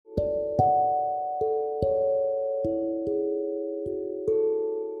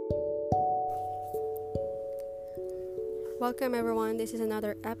Welcome everyone. This is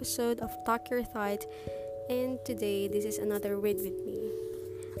another episode of Talk Your Thought, and today this is another read with me.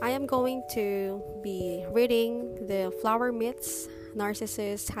 I am going to be reading the flower myths,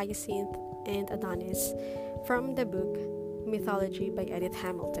 Narcissus, Hyacinth, and Adonis from the book Mythology by Edith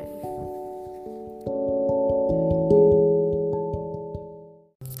Hamilton.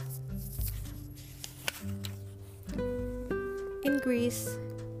 In Greece,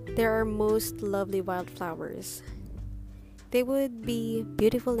 there are most lovely wildflowers. They would be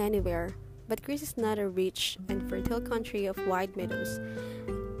beautiful anywhere, but Greece is not a rich and fertile country of wide meadows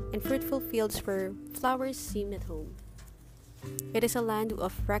and fruitful fields where flowers seem at home. It is a land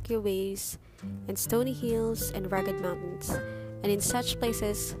of rocky ways and stony hills and rugged mountains, and in such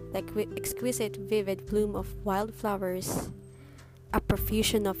places the exquisite vivid bloom of wildflowers, a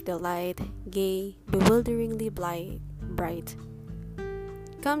profusion of delight, gay, bewilderingly bright,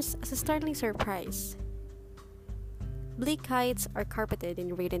 comes as a startling surprise. Bleak heights are carpeted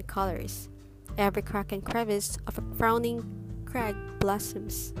in radiant colors. Every crack and crevice of a frowning crag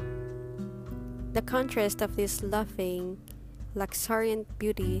blossoms. The contrast of this laughing, luxuriant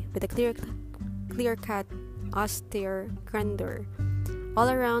beauty with a clear-cut, austere grandeur all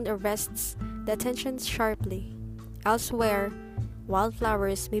around arrests the attention sharply. Elsewhere,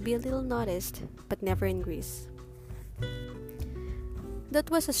 wildflowers may be a little noticed, but never in Greece. That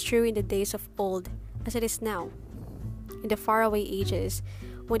was as true in the days of old as it is now. In the faraway ages,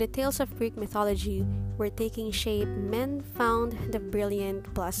 when the tales of Greek mythology were taking shape, men found the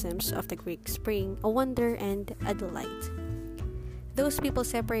brilliant blossoms of the Greek spring a wonder and a delight. Those people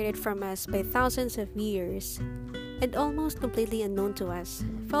separated from us by thousands of years, and almost completely unknown to us,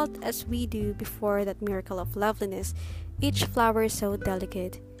 felt as we do before that miracle of loveliness, each flower so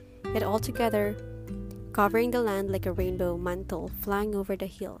delicate, yet altogether covering the land like a rainbow mantle flying over the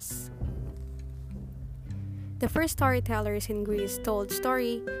hills. The first storytellers in Greece told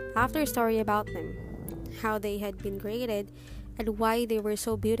story after story about them, how they had been created, and why they were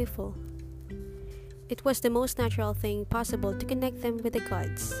so beautiful. It was the most natural thing possible to connect them with the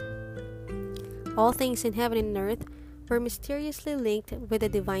gods. All things in heaven and earth were mysteriously linked with the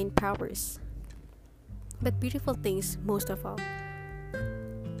divine powers, but beautiful things most of all.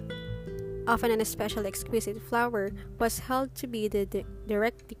 Often an especially exquisite flower was held to be the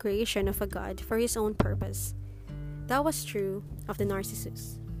direct creation of a god for his own purpose. That was true of the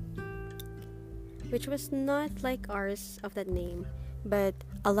Narcissus, which was not like ours of that name, but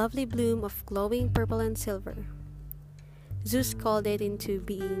a lovely bloom of glowing purple and silver. Zeus called it into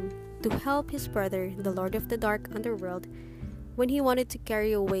being to help his brother, the lord of the dark underworld, when he wanted to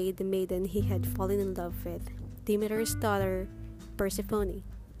carry away the maiden he had fallen in love with, Demeter's daughter, Persephone.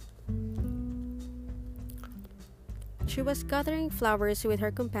 She was gathering flowers with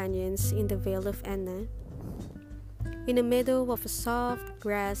her companions in the Vale of Enna, in a meadow of soft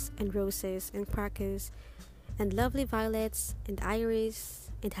grass and roses and crocus and lovely violets and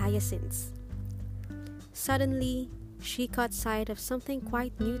iris and hyacinths. Suddenly, she caught sight of something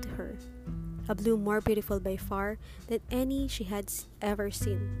quite new to her, a bloom more beautiful by far than any she had ever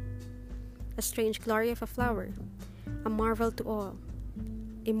seen. A strange glory of a flower, a marvel to all,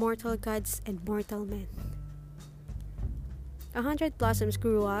 immortal gods and mortal men. 100 blossoms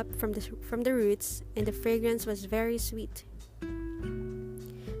grew up from the roots, and the fragrance was very sweet.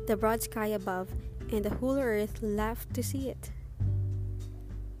 The broad sky above and the whole earth laughed to see it,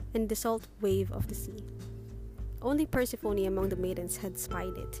 and the salt wave of the sea. Only Persephone among the maidens had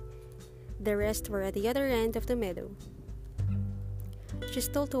spied it. The rest were at the other end of the meadow. She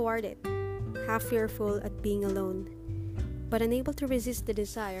stole toward it, half fearful at being alone, but unable to resist the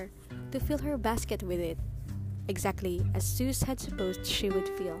desire to fill her basket with it, exactly as Zeus had supposed she would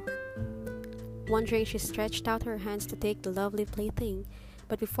feel. Wondering, she stretched out her hands to take the lovely plaything,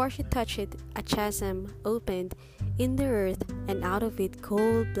 but before she touched it, a chasm opened in the earth, and out of it,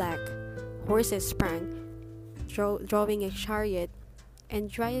 coal-black horses sprang, drawing a chariot, and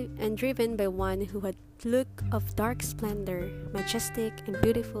driven by one who had look of dark splendor, majestic and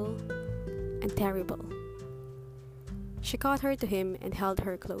beautiful and terrible. She caught her to him and held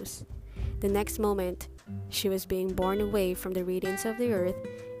her close. The next moment, she was being borne away from the radiance of the earth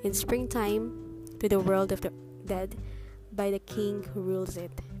in springtime to the world of the dead by the king who rules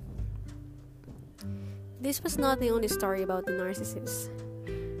it. This was not the only story about the Narcissus.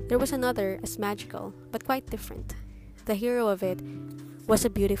 There was another as magical, but quite different. The hero of it was a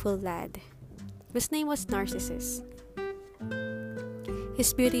beautiful lad, whose name was Narcissus.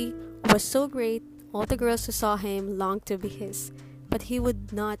 His beauty was so great, all the girls who saw him longed to be his, but he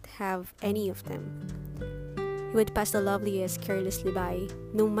would not have any of them. He would pass the loveliest carelessly by,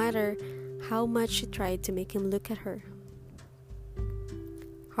 no matter how much she tried to make him look at her.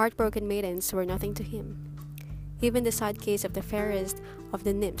 Heartbroken maidens were nothing to him. Even the sad case of the fairest of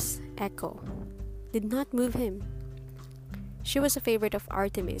the nymphs, Echo, did not move him. She was a favorite of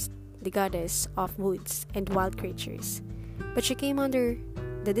Artemis, the goddess of woods and wild creatures, but she came under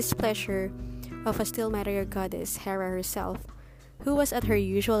the displeasure of a still mightier goddess, Hera herself, who was at her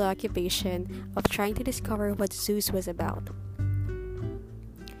usual occupation of trying to discover what Zeus was about.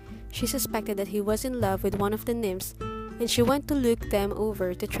 She suspected that he was in love with one of the nymphs, and she went to look them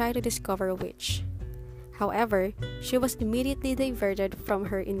over to try to discover which. However, she was immediately diverted from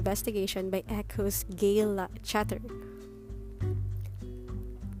her investigation by Echo's gay chatter.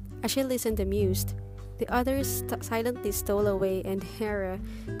 As she listened amused, the others silently stole away, and Hera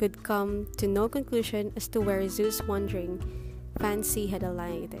could come to no conclusion as to where Zeus' wandering fancy had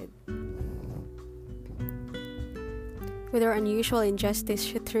alighted. With her unusual injustice,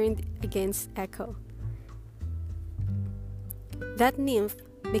 she turned against Echo. That nymph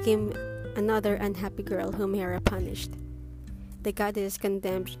became another unhappy girl whom Hera punished. The goddess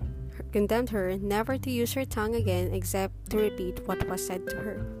condemned her never to use her tongue again except to repeat what was said to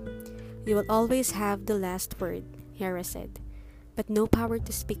her. "You will always have the last word," Hera said, "but no power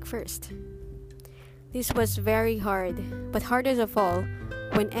to speak first." This was very hard, but hardest of all,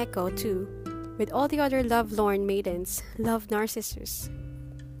 when Echo, too, with all the other love-lorn maidens, loved Narcissus.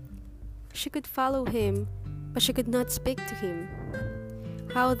 She could follow him, but she could not speak to him.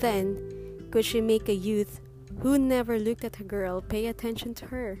 How then could she make a youth who never looked at a girl pay attention to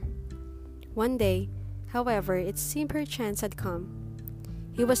her? One day, however, it seemed her chance had come.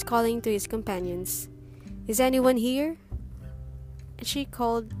 He was calling to his companions, "Is anyone here?" And she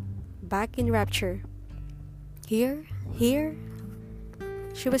called back in rapture, "Here? Here?"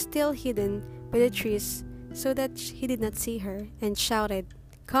 She was still hidden by the trees so that he did not see her, and shouted,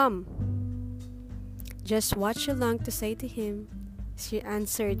 "Come!" "Just what you longed to say to him," she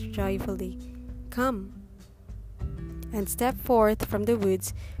answered joyfully, "Come!" and stepped forth from the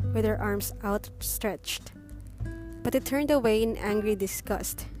woods with her arms outstretched. But he turned away in angry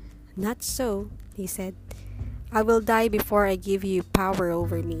disgust. "Not so," he said. "I will die before I give you power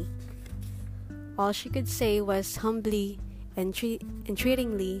over me." All she could say was humbly and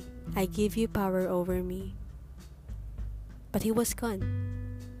entreatingly, "I give you power over me." But he was gone.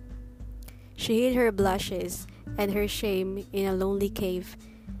 She hid her blushes and her shame in a lonely cave,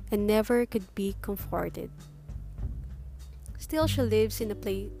 and never could be comforted. Still, she lives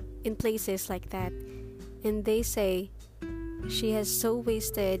in places like that, and they say she has so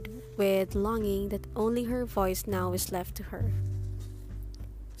wasted with longing that only her voice now is left to her.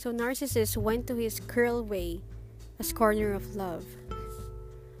 So Narcissus went to his curl way, as corner of love.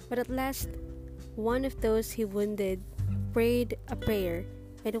 But at last, one of those he wounded prayed a prayer,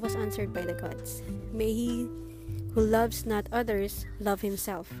 and it was answered by the gods. May he who loves not others love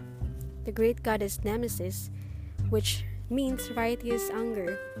himself. The great goddess Nemesis, which means righteous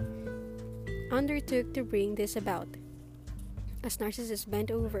anger, undertook to bring this about. As Narcissus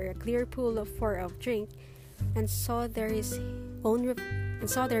bent over a clear pool of drink and saw there his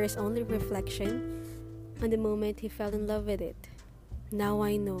only reflection, on the moment he fell in love with it. "Now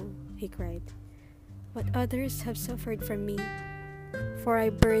I know," he cried, "what others have suffered from me, for I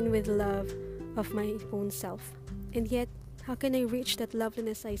burn with love of my own self. And yet, how can I reach that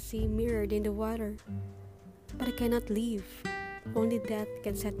loveliness I see mirrored in the water? But I cannot leave. Only death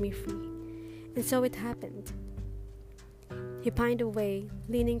can set me free." And so it happened. He pined away,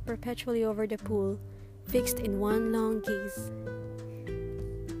 leaning perpetually over the pool, fixed in one long gaze.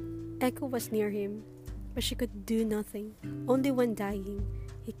 Echo was near him, but she could do nothing. Only when dying,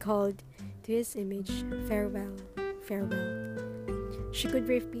 he called to his image, "Farewell, farewell." She could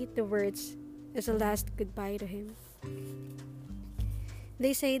repeat the words as a last goodbye to him.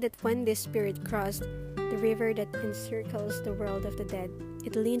 They say that when this spirit crossed the river that encircles the world of the dead,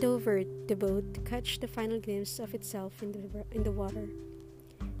 it leaned over the boat to catch the final glimpse of itself in the water.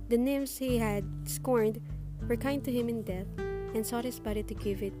 The nymphs he had scorned were kind to him in death, and sought his body to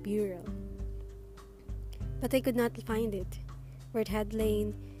give it burial. But they could not find it. Where it had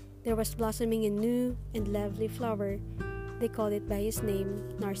lain, there was blossoming a new and lovely flower. They called it by his name,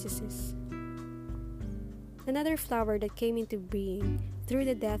 Narcissus. Another flower that came into being through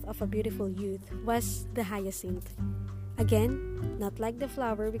the death of a beautiful youth was the hyacinth. Again, not like the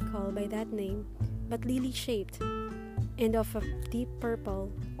flower we call by that name, but lily-shaped and of a deep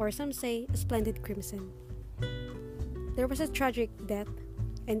purple, or some say a splendid crimson. There was a tragic death,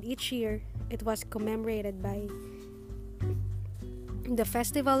 and each year it was commemorated by the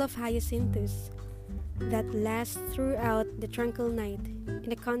festival of Hyacinthus that lasts throughout the tranquil night.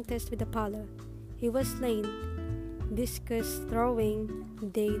 In a contest with Apollo, he was slain, discus throwing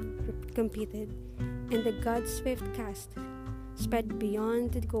they competed, and the god's swift cast sped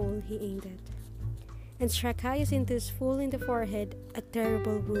beyond the goal he aimed at, and struck Hyacinthus full in the forehead, a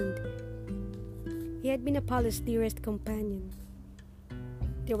terrible wound. He had been Apollo's dearest companion.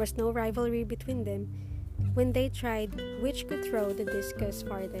 There was no rivalry between them when they tried which could throw the discus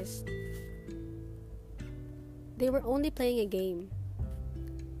farthest. They were only playing a game.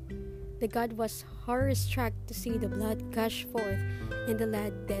 The god was horror-struck to see the blood gush forth and the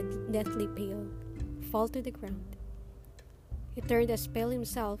lad deathly pale, fall to the ground. He turned as pale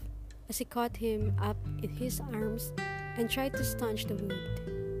himself as he caught him up in his arms and tried to staunch the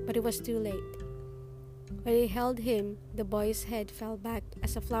wound, but it was too late. When he held him, the boy's head fell back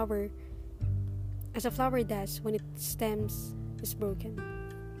as a flower does when its stems is broken.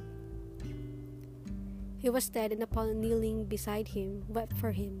 He was dead, and Apollo, kneeling beside him, wept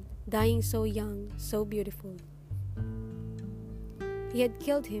for him, dying so young, so beautiful. He had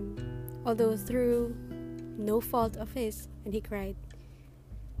killed him, although through no fault of his, and he cried,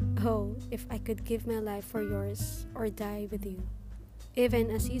 "Oh, if I could give my life for yours, or die with you." Even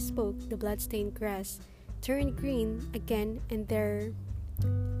as he spoke, the blood-stained grass turned green again, and there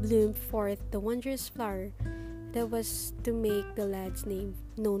bloomed forth the wondrous flower that was to make the lad's name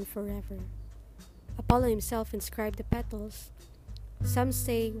known forever. Apollo himself inscribed the petals, some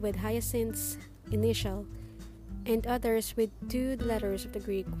say with Hyacinth's initial, and others with two letters of the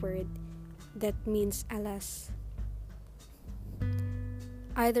Greek word that means alas.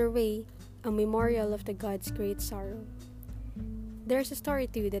 Either way, a memorial of the god's great sorrow. There's a story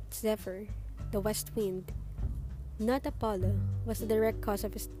too that Zephyr, the west wind, not Apollo, was the direct cause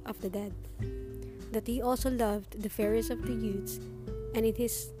of the death, that he also loved the fairest of the youths, and in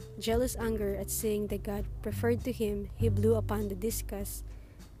his jealous anger at seeing the god preferred to him, he blew upon the discus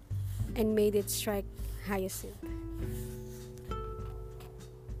and made it strike Hyacinth.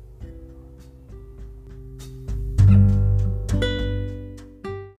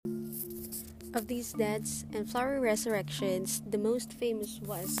 Of these deaths and flower resurrections, the most famous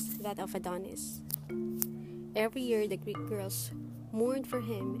was that of Adonis. Every year the Greek girls mourned for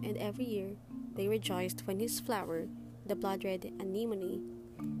him, and every year they rejoiced when his flower, the blood-red anemone,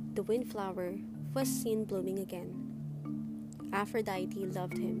 the windflower, was seen blooming again. Aphrodite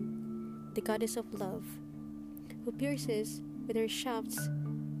loved him, the goddess of love, who pierces with her shafts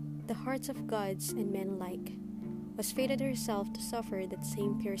the hearts of gods and men alike, was fated herself to suffer that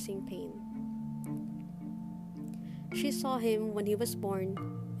same piercing pain. She saw him when he was born,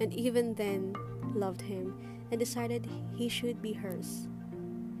 and even then loved him, and decided he should be hers.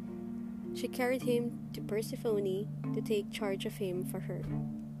 She carried him to Persephone to take charge of him for her.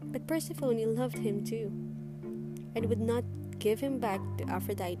 But Persephone loved him too, and would not give him back to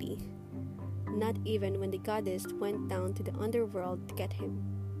Aphrodite, not even when the goddess went down to the underworld to get him.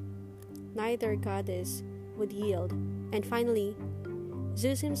 Neither goddess would yield, and finally,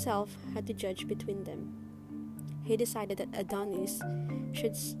 Zeus himself had to judge between them. He decided that Adonis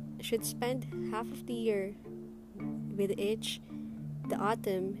should spend half of the year with each, the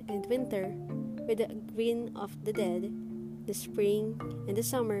autumn and winter with the green of the dead, the spring and the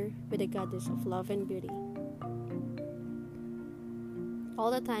summer with the goddess of love and beauty.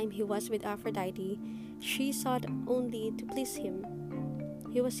 All the time he was with Aphrodite, she sought only to please him.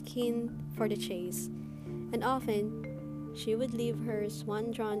 He was keen for the chase, and often she would leave her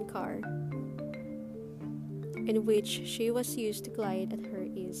swan-drawn car, in which she was used to glide at her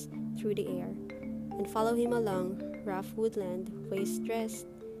ease through the air, and follow him along rough woodland ways dressed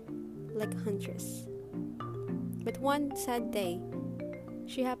like a huntress. But one sad day,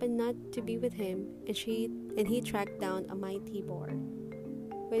 she happened not to be with him, and he tracked down a mighty boar.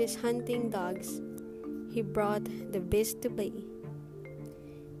 With his hunting dogs, he brought the beast to bay.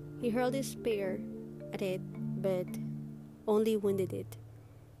 He hurled his spear at it, but only wounded it.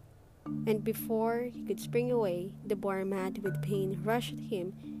 And before he could spring away, the boar, mad with pain, rushed at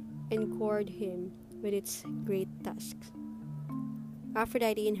him and gored him with its great tusks.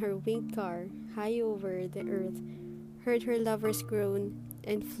 Aphrodite, in her winged car, high over the earth, heard her lover's groan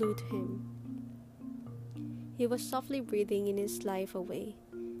and flew to him. He was softly breathing in his life away,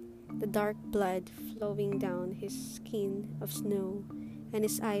 the dark blood flowing down his skin of snow, and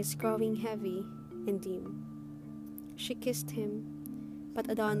his eyes growing heavy and dim. She kissed him, but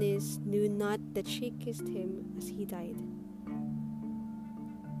Adonis knew not that she kissed him as he died.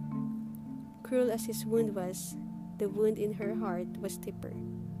 Cruel as his wound was, the wound in her heart was deeper.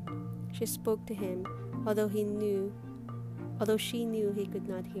 She spoke to him, although she knew he could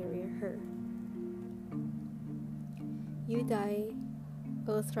not hear her. "You die,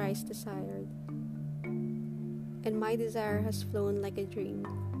 O thrice desired. and my desire has flown like a dream.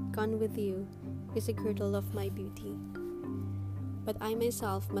 Gone with you is the girdle of my beauty. But I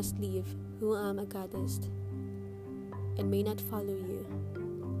myself must leave, who am a goddess, and may not follow you.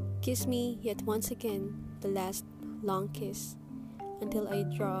 Kiss me yet once again, the last long kiss, until I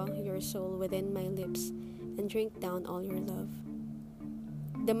draw your soul within my lips and drink down all your love.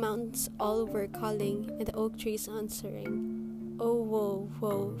 The mountains all were calling, and the oak trees answering, "Oh, woe,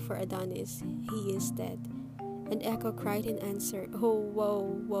 woe for Adonis, he is dead." And Echo cried in answer, "Oh,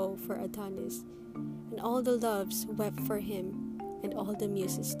 woe, woe for Adonis." And all the loves wept for him, and all the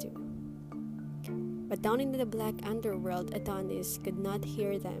muses too. But down in the black underworld, Adonis could not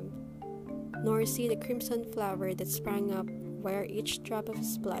hear them, nor see the crimson flower that sprang up where each drop of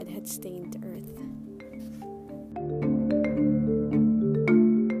his blood had stained the earth.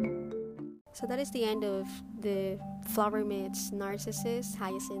 So that is the end of the flower myths, Narcissus,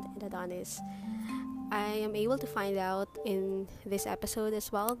 Hyacinth, and Adonis. I am able to find out in this episode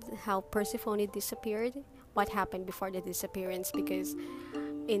as well how Persephone disappeared, what happened before the disappearance, because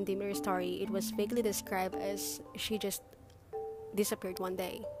in the mirror story it was vaguely described as she just disappeared one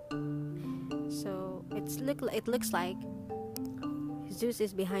day. So it looks like Zeus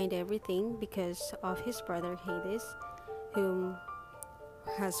is behind everything because of his brother Hades, whom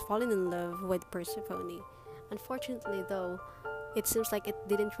has fallen in love with Persephone. Unfortunately though, it seems like it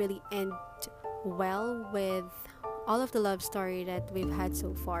didn't really end well with all of the love story that we've had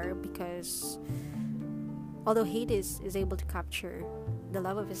so far, because although Hades is able to capture the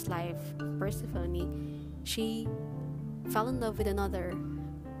love of his life, Persephone, she fell in love with another,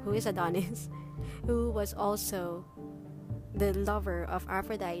 who is Adonis, who was also the lover of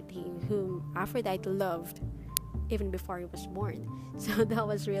Aphrodite, whom Aphrodite loved even before he was born. So that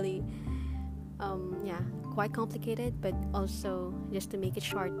was really quite complicated, but also, just to make it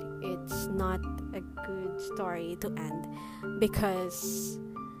short, it's not a good story to end, because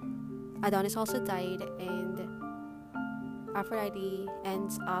Adonis also died and Aphrodite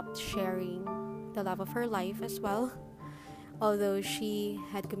ends up sharing the love of her life as well, although she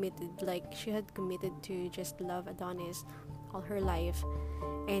had committed to just love Adonis all her life,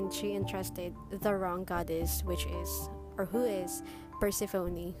 and she entrusted the wrong goddess, who is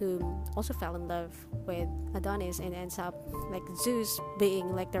Persephone, who also fell in love with Adonis and ends up like Zeus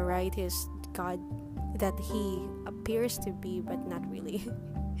being like the righteous god that he appears to be, but not really.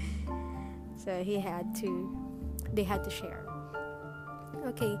 So they had to share.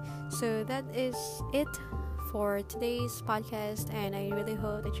 Okay, so that is it for today's podcast, and I really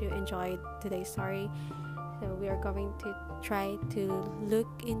hope that you enjoyed today's story. So we are going to try to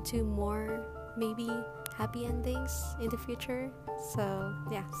look into more maybe happy endings in the future. So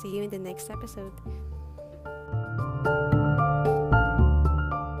yeah, see you in the next episode.